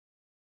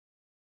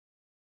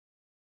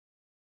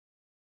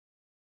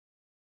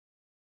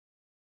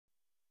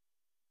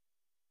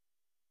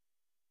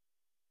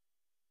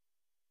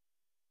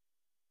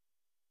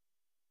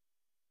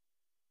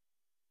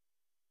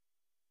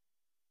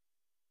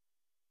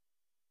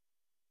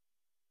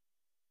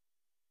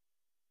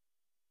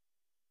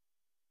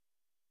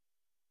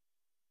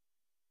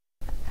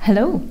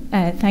Hello,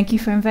 thank you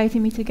for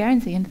inviting me to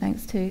Guernsey, and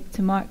thanks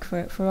to Mark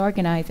for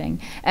organising.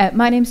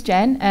 My name's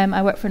Jen,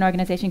 I work for an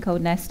organisation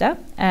called Nesta,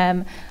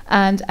 and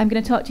I'm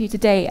going to talk to you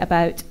today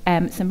about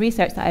some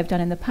research that I've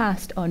done in the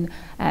past on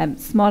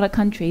smaller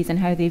countries and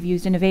how they've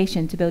used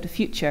innovation to build a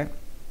future.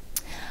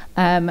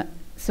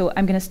 So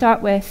I'm going to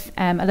start with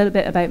a little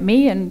bit about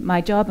me and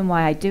my job and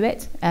why I do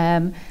it,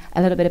 a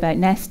little bit about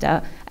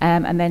Nesta,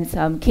 and then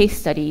some case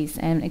studies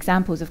and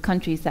examples of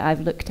countries that I've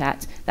looked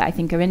at that I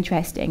think are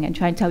interesting, and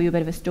try and tell you a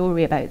bit of a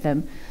story about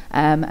them,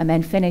 and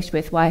then finish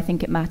with why I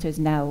think it matters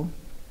now.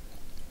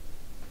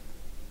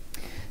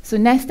 So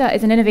Nesta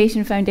is an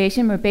innovation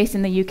foundation. We're based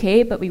in the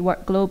UK, but we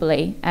work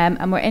globally,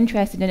 and we're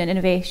interested in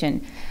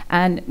innovation.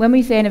 And when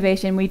we say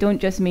innovation, we don't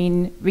just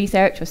mean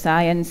research or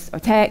science or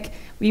tech.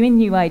 We mean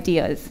new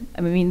ideas.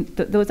 And we mean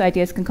those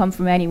ideas can come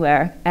from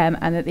anywhere, and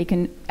that they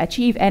can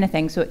achieve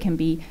anything. So it can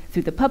be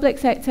through the public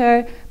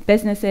sector,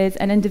 businesses,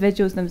 and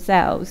individuals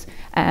themselves.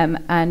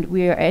 And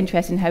we are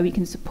interested in how we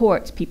can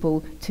support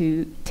people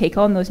to take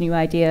on those new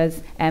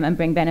ideas and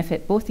bring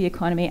benefit both to the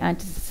economy and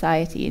to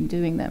society in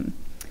doing them.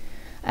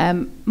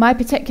 My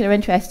particular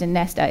interest in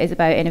Nesta is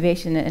about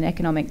innovation and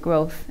economic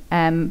growth,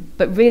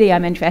 but really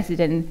I'm interested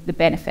in the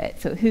benefit,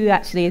 so who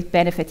actually is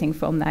benefiting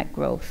from that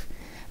growth.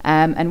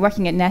 And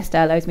working at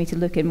Nesta allows me to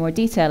look in more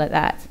detail at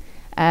that.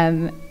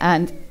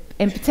 And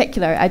in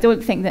particular, I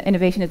don't think that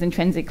innovation is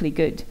intrinsically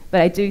good, but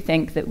I do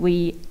think that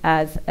we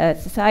as a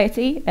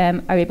society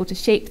are able to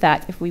shape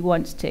that if we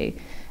want to.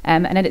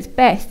 And at its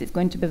best, it's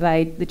going to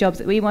provide the jobs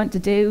that we want to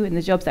do and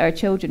the jobs that our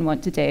children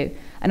want to do,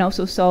 and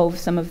also solve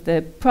some of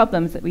the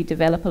problems that we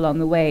develop along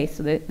the way.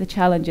 So the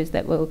challenges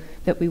that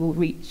we will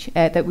reach,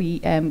 that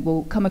we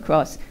will come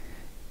across,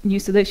 new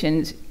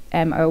solutions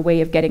are a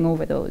way of getting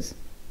over those.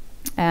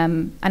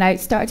 And I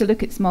started to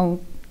look at small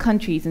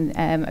countries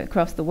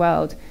across the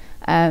world,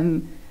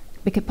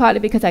 partly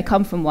because I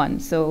come from one.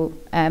 So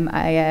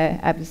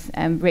I was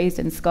raised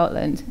in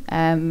Scotland,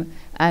 and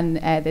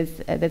there's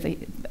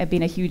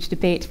been a huge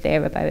debate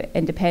there about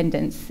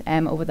independence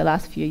over the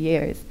last few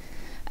years.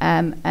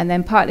 And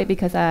then partly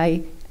because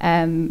I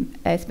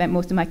spent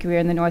most of my career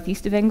in the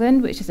northeast of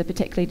England, which is a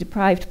particularly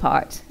deprived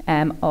part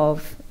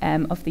of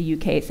the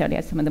UK. It certainly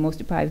has some of the most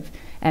deprived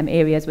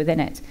areas within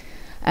it.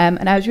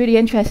 And I was really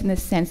interested in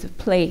this sense of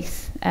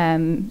place.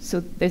 So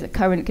there's a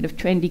current kind of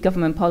trendy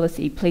government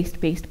policy,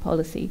 place-based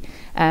policy,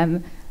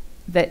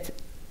 that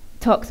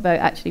talks about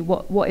actually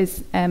what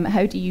is,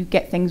 how do you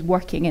get things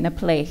working in a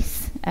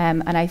place?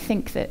 And I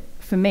think that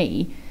for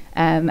me,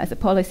 as a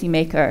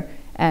policymaker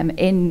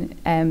in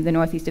the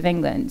northeast of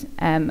England,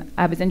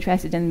 I was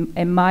interested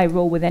in my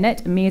role within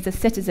it, and me as a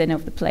citizen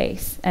of the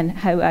place, and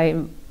how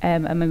I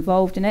am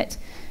involved in it.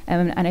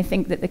 And I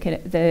think that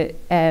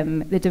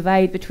the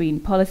divide between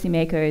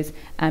policymakers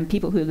and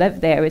people who live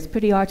there is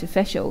pretty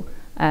artificial.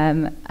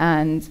 And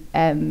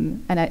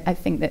I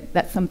think that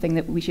that's something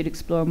that we should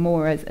explore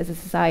more as a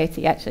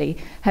society, actually.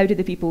 How do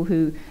the people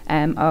who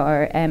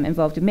are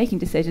involved in making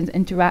decisions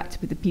interact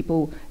with the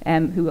people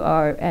who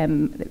are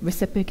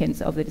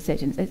recipients of the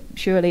decisions?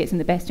 Surely it's in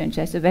the best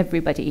interest of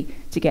everybody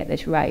to get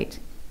this right.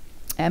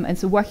 And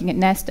so working at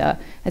Nesta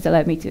has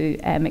allowed me to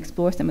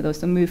explore some of those,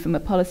 so move from a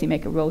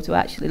policymaker role to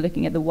actually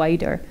looking at the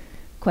wider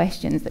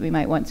questions that we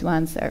might want to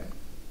answer.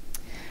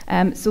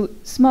 So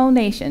small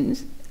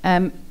nations,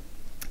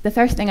 the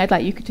first thing I'd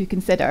like you to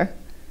consider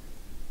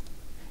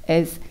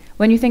is,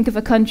 when you think of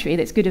a country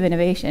that's good at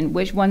innovation,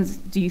 which ones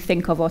do you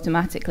think of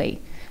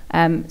automatically?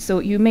 So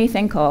you may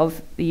think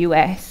of the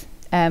US,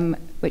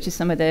 which is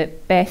some of the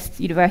best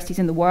universities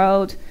in the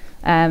world,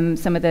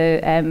 some of the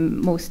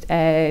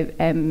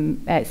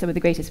some of the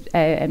greatest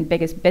and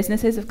biggest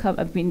businesses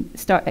have been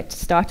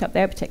start up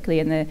there, particularly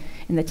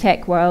in the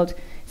tech world.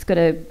 It's got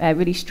a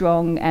really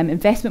strong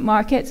investment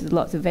market, so there's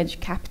lots of venture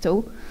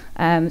capital,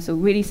 so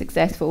really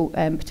successful,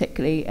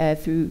 particularly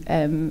through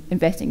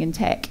investing in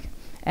tech.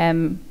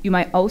 You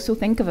might also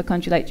think of a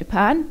country like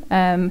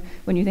Japan.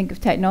 When you think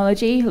of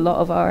technology, a lot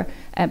of our,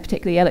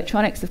 particularly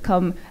electronics, have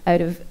come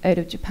out of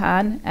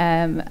Japan,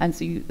 and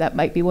so that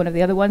might be one of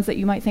the other ones that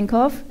you might think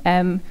of.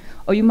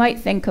 Or you might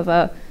think of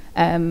a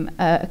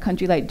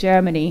country like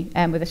Germany,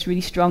 with this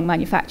really strong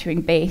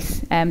manufacturing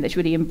base that's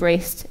really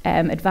embraced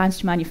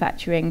advanced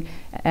manufacturing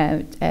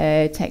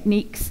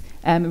techniques,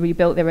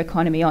 rebuilt their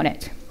economy on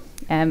it.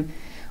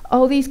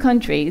 All these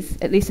countries,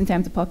 at least in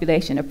terms of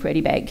population, are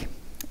pretty big.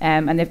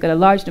 And they've got a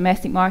large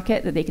domestic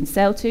market that they can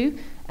sell to.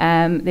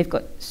 They've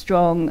got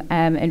strong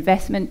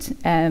investment,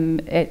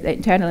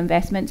 internal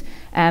investment,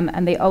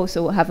 and they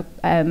also have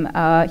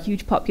a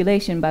huge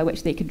population by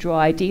which they could draw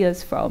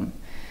ideas from.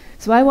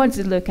 So I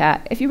wanted to look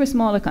at, if you're a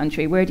smaller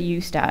country, where do you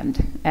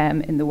stand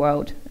in the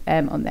world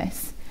on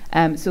this?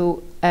 I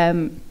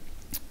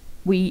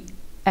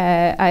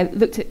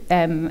looked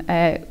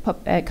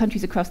at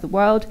countries across the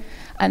world,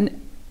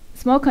 and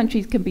small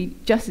countries can be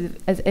just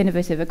as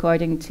innovative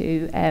according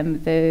to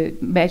the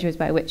measures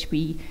by which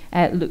we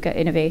look at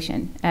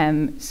innovation.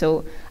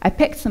 So I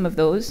picked some of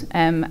those.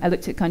 I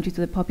looked at countries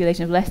with a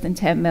population of less than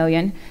 10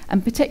 million,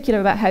 in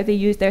particular about how they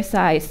use their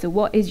size. So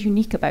what is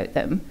unique about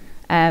them?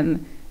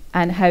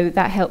 and how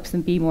that helps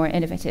them be more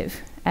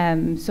innovative.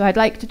 So I'd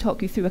like to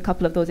talk you through a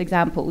couple of those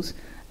examples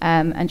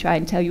and try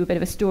and tell you a bit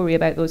of a story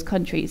about those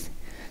countries.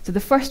 So the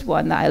first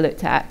one that I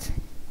looked at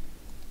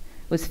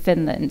was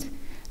Finland.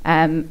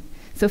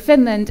 So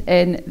Finland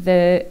in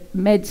the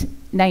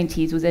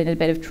mid-90s was in a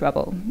bit of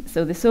trouble.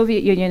 So the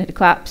Soviet Union had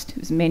collapsed, it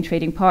was the main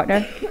trading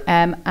partner,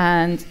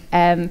 and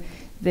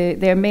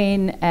their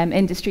main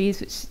industries,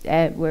 which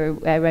were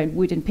around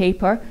wood and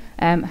paper,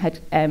 had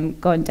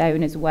gone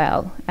down as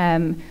well.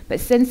 But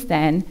since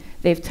then,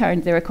 they've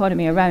turned their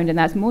economy around, and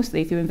that's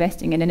mostly through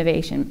investing in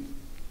innovation,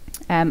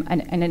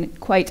 and in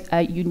quite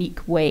a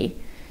unique way.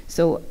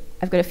 So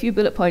I've got a few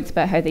bullet points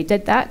about how they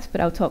did that,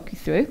 but I'll talk you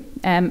through.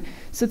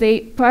 So they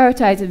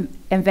prioritised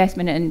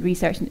investment in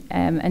research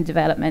and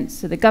development.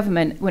 So the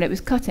government, when it was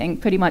cutting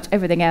pretty much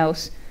everything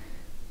else,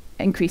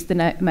 increased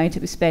the amount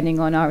it was spending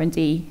on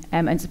R&D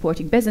and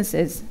supporting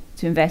businesses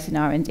to invest in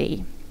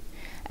R&D.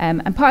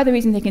 And part of the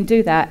reason they can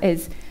do that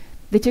is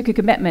they took a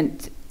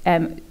commitment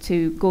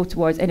to go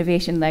towards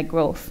innovation-led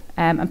growth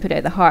and put it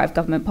at the heart of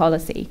government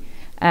policy.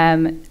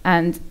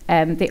 And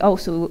they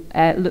also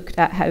looked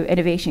at how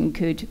innovation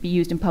could be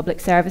used in public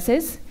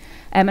services.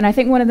 And I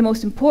think one of the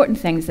most important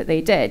things that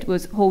they did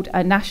was hold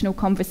a national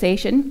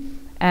conversation.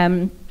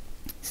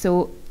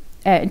 So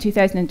in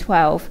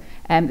 2012,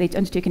 they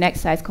undertook an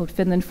exercise called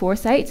Finland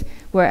Foresight,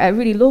 where at a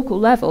really local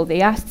level,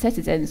 they asked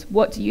citizens,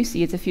 what do you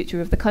see as the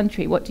future of the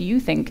country? What do you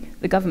think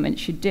the government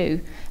should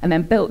do? And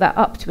then built that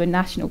up to a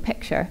national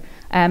picture.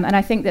 And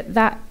I think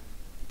that,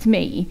 to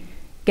me,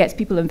 gets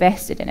people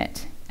invested in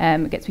it.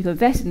 Gets people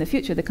invested in the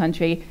future of the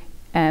country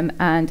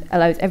and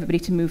allows everybody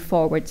to move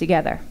forward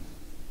together.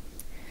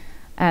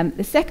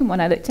 The second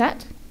one I looked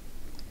at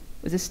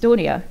was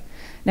Estonia.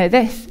 Now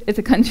this is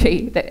a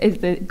country that is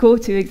the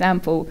go-to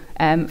example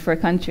for a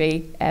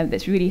country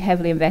that's really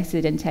heavily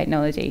invested in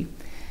technology.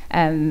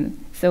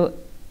 So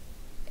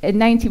in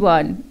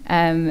 '91,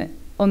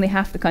 only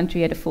half the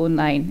country had a phone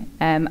line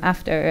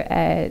after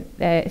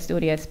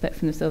Estonia split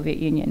from the Soviet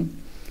Union.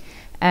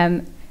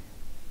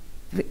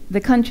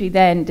 The country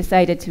then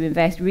decided to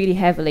invest really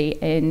heavily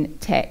in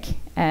tech,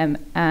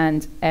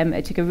 and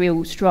it took a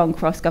real strong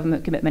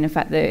cross-government commitment. In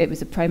fact, it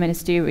was a prime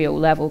ministerial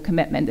level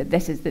commitment that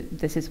this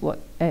is what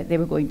they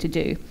were going to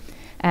do.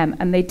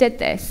 And they did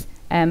this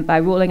by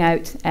rolling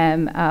out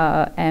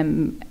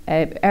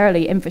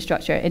early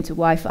infrastructure into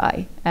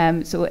Wi-Fi.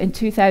 So in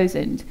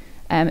 2000,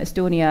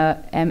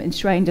 Estonia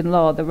enshrined in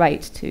law the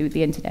right to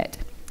the internet.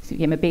 So it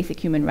became a basic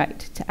human right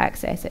to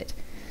access it.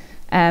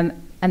 And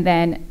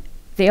then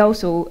they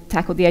also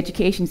tackled the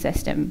education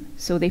system.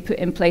 So they put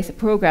in place a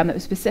program that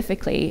was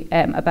specifically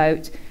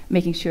about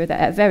making sure that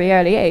at a very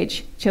early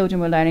age,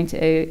 children were learning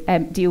to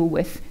deal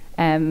with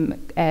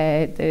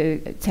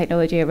the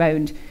technology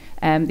around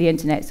the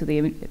internet, so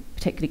they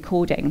particularly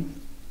coding.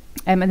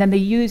 And then they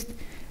used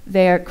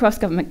their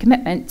cross-government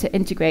commitment to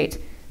integrate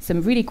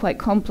some really quite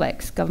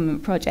complex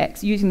government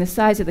projects, using the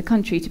size of the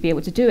country to be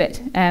able to do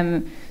it.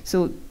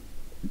 So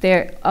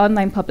their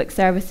online public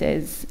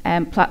services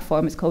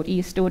platform is called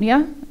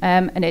eEstonia,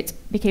 and Estonia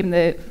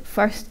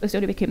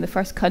became the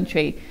first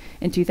country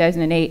in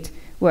 2008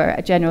 where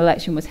a general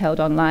election was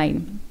held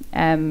online.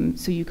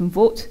 So you can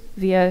vote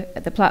via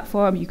the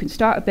platform, you can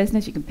start a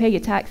business, you can pay your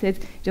taxes,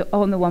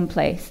 all in the one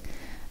place,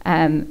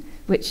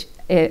 which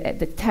at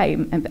the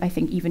time, and I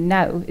think even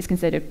now, is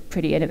considered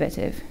pretty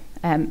innovative.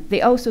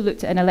 They also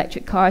looked at an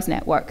electric cars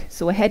network.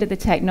 So ahead of the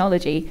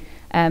technology,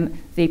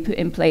 they put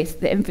in place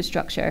the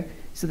infrastructure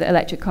so that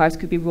electric cars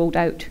could be rolled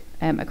out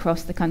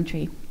across the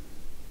country.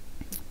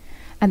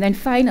 And then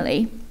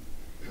finally,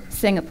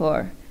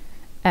 Singapore.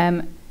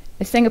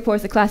 Singapore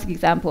is the classic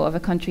example of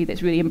a country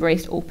that's really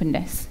embraced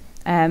openness,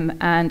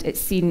 and it's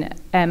seen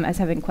as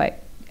having quite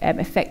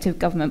effective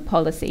government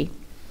policy,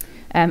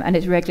 and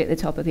it's regularly at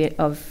the top of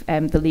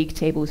the league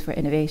tables for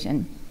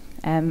innovation.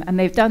 And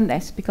they've done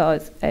this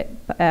because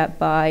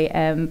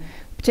by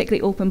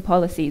particularly open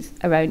policies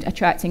around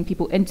attracting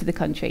people into the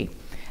country.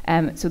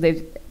 So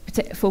they've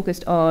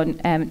focused on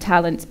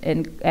talent,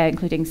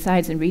 including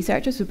science and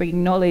researchers, so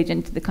bringing knowledge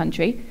into the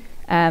country,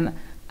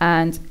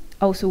 and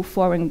also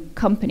foreign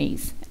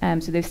companies.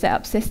 So they've set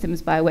up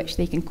systems by which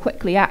they can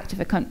quickly act if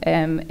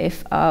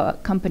a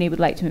company would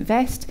like to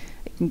invest.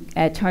 It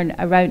can turn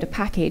around a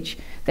package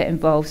that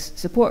involves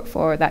support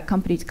for that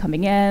company to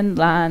coming in,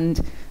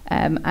 land,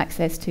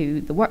 access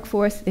to the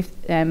workforce,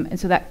 and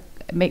so that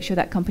make sure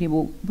that company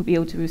will be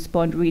able to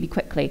respond really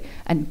quickly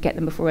and get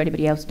them before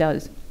anybody else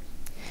does.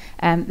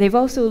 They've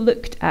also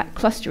looked at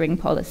clustering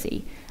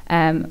policy,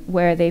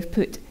 where they've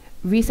put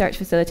research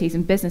facilities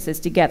and businesses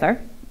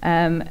together,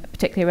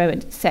 particularly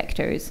around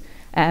sectors,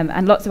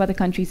 and lots of other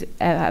countries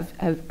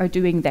are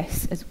doing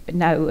this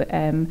now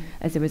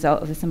as a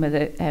result of some of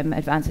the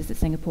advances that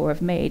Singapore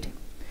have made.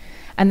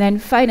 And then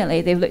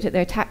finally, they've looked at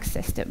their tax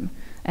system.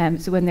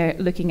 So when they're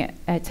looking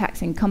at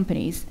taxing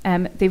companies,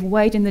 they've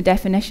widened the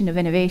definition of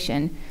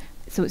innovation.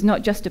 So it's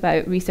not just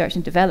about research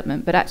and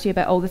development, but actually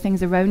about all the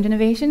things around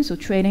innovation, so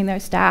training their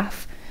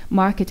staff,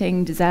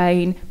 marketing,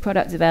 design,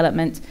 product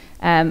development,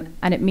 and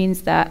it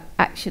means that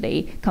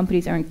actually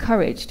companies are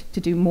encouraged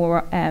to do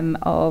more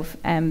of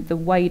the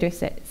wider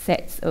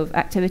sets of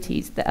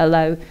activities that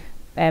allow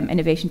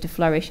innovation to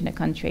flourish in a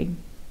country.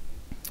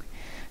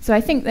 So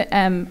I think that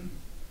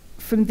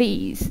from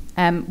these,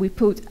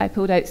 I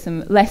pulled out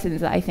some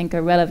lessons that I think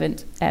are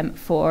relevant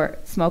for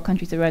small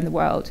countries around the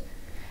world.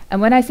 And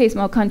when I say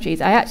small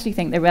countries, I actually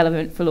think they're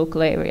relevant for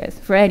local areas,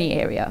 for any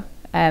area.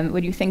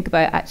 When you think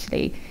about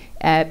actually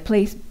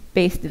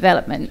place-based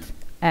development,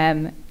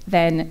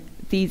 then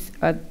these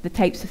are the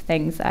types of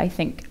things that I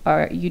think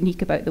are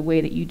unique about the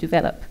way that you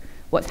develop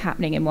what's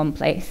happening in one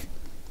place.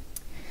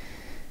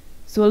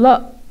 So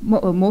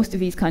most of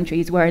these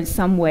countries were in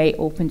some way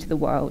open to the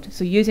world.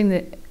 So using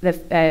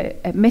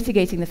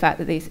mitigating the fact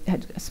that they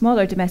had a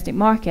smaller domestic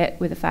market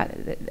with the fact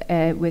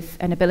that, with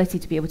an ability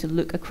to be able to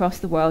look across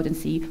the world and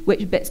see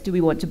which bits do we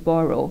want to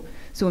borrow.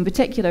 So in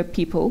particular,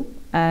 people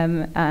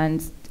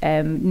and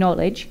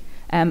knowledge,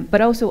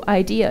 but also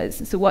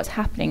ideas. So what's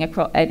happening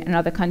in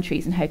other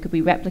countries and how could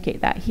we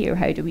replicate that here?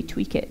 How do we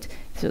tweak it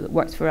so that it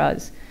works for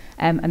us?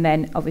 And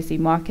then obviously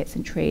markets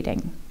and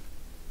trading.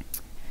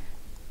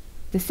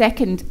 The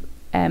second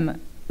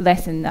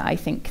lesson that I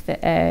think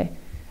that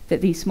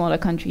these smaller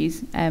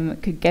countries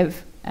could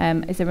give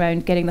is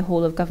around getting the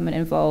whole of government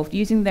involved,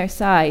 using their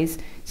size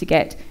to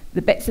get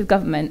the bits of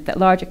government that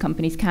larger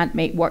companies can't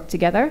make work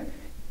together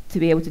to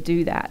be able to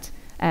do that.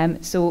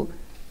 So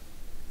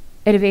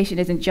innovation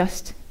isn't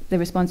just the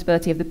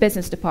responsibility of the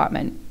business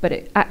department, but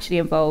it actually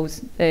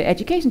involves the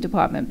education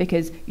department,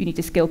 because you need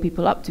to skill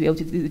people up to be able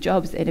to do the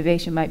jobs that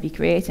innovation might be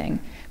creating.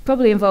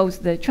 Probably involves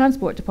the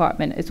transport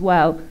department as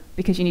well,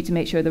 because you need to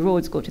make sure the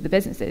roads go to the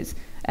businesses.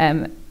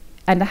 And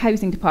the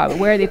housing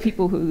department, where are the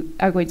people who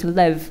are going to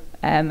live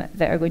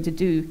that are going to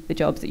do the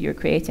jobs that you're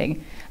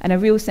creating? And a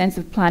real sense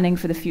of planning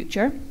for the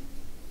future.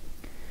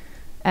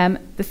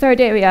 The third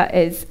area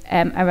is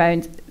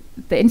around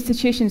the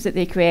institutions that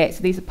they create.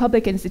 So these are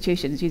public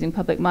institutions using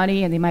public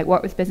money, and they might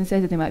work with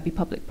businesses, and they might be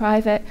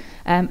public-private.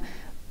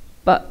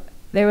 But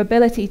their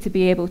ability to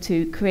be able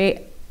to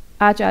create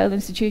agile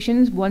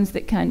institutions, ones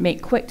that can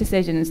make quick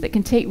decisions, that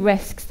can take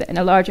risks that in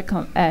a larger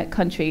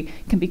country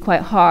can be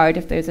quite hard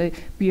if there's a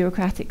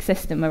bureaucratic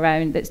system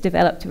around that's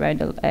developed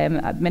around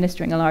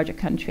administering a larger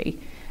country.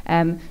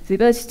 So the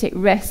ability to take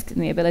risks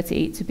and the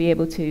ability to be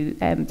able to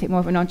take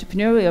more of an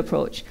entrepreneurial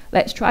approach.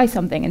 Let's try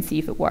something and see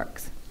if it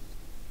works.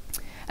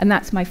 And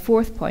that's my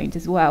fourth point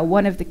as well.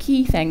 One of the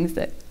key things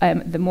that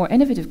the more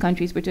innovative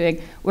countries were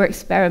doing were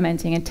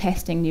experimenting and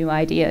testing new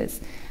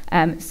ideas.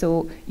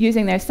 So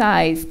using their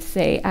size to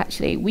say,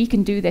 actually, we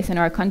can do this in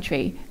our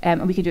country,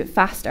 and we can do it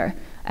faster.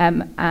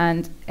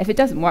 And if it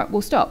doesn't work,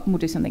 we'll stop and we'll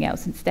do something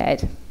else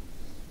instead.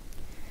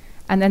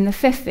 And then the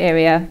fifth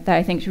area that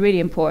I think is really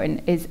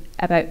important is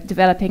about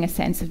developing a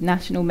sense of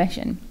national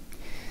mission.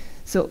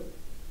 So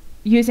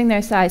using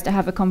their size to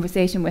have a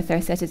conversation with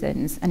their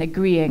citizens and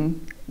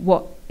agreeing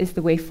what is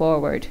the way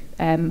forward,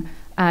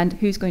 and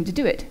who's going to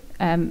do it,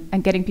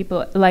 and getting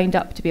people lined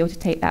up to be able to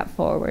take that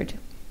forward.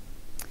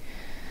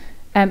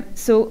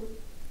 So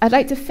I'd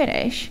like to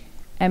finish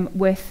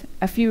with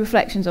a few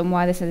reflections on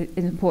why this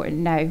is important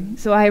now.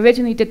 So I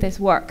originally did this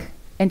work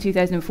in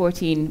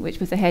 2014, which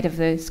was ahead of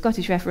the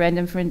Scottish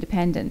referendum for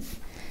independence,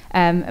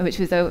 which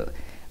was a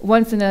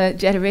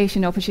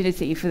once-in-a-generation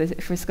opportunity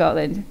for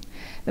Scotland.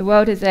 The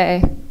world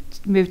has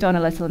moved on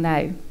a little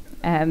now,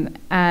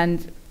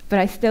 but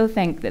I still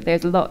think that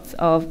there's lots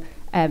of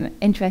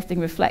interesting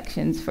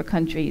reflections for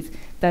countries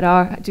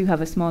that do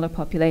have a smaller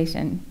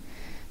population.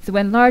 So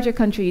when larger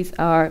countries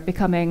are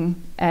becoming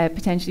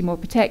potentially more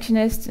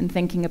protectionist and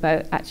thinking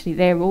about actually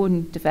their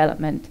own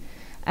development,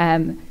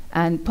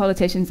 and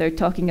politicians are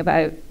talking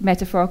about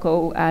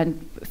metaphorical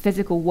and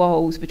physical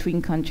walls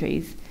between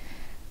countries,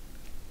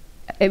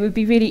 it would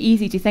be really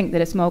easy to think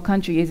that a small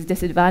country is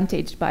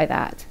disadvantaged by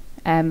that.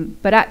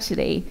 But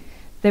actually,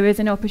 there is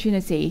an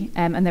opportunity,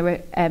 and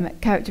there are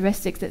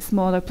characteristics that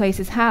smaller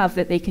places have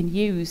that they can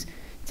use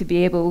to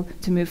be able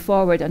to move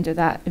forward under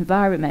that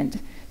environment.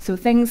 So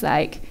things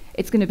like,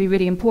 it's going to be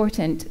really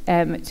important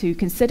to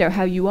consider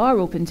how you are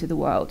open to the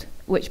world,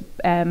 which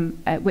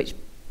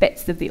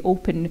bits of the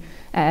open,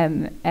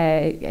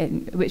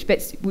 which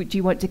bits would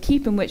you want to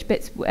keep, and which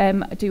bits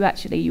do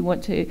actually you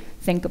want to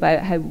think about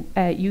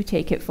how you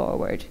take it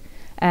forward.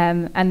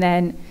 And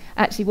then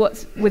actually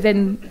what's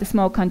within the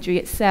small country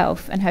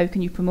itself and how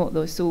can you promote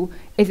those. So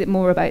is it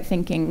more about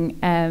thinking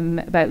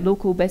about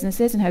local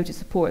businesses and how to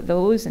support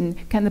those,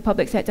 and can the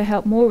public sector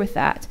help more with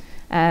that?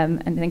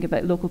 And think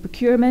about local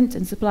procurement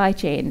and supply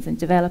chains and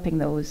developing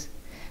those.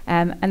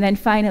 And then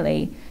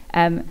finally,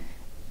 an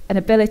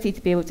ability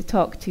to be able to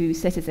talk to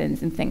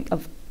citizens and think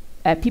of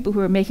people who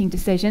are making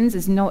decisions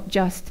as not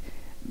just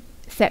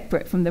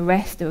separate from the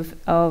rest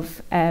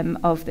of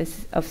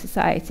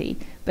society,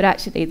 but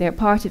actually they're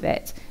part of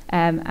it,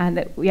 and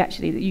that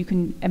you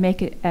can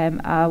make it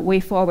a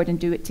way forward and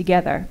do it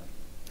together.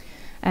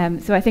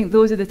 So I think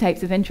those are the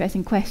types of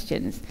interesting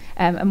questions.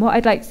 And what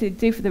I'd like to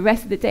do for the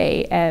rest of the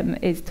day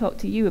is talk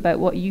to you about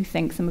what you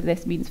think some of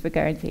this means for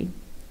Guernsey.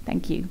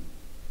 Thank you.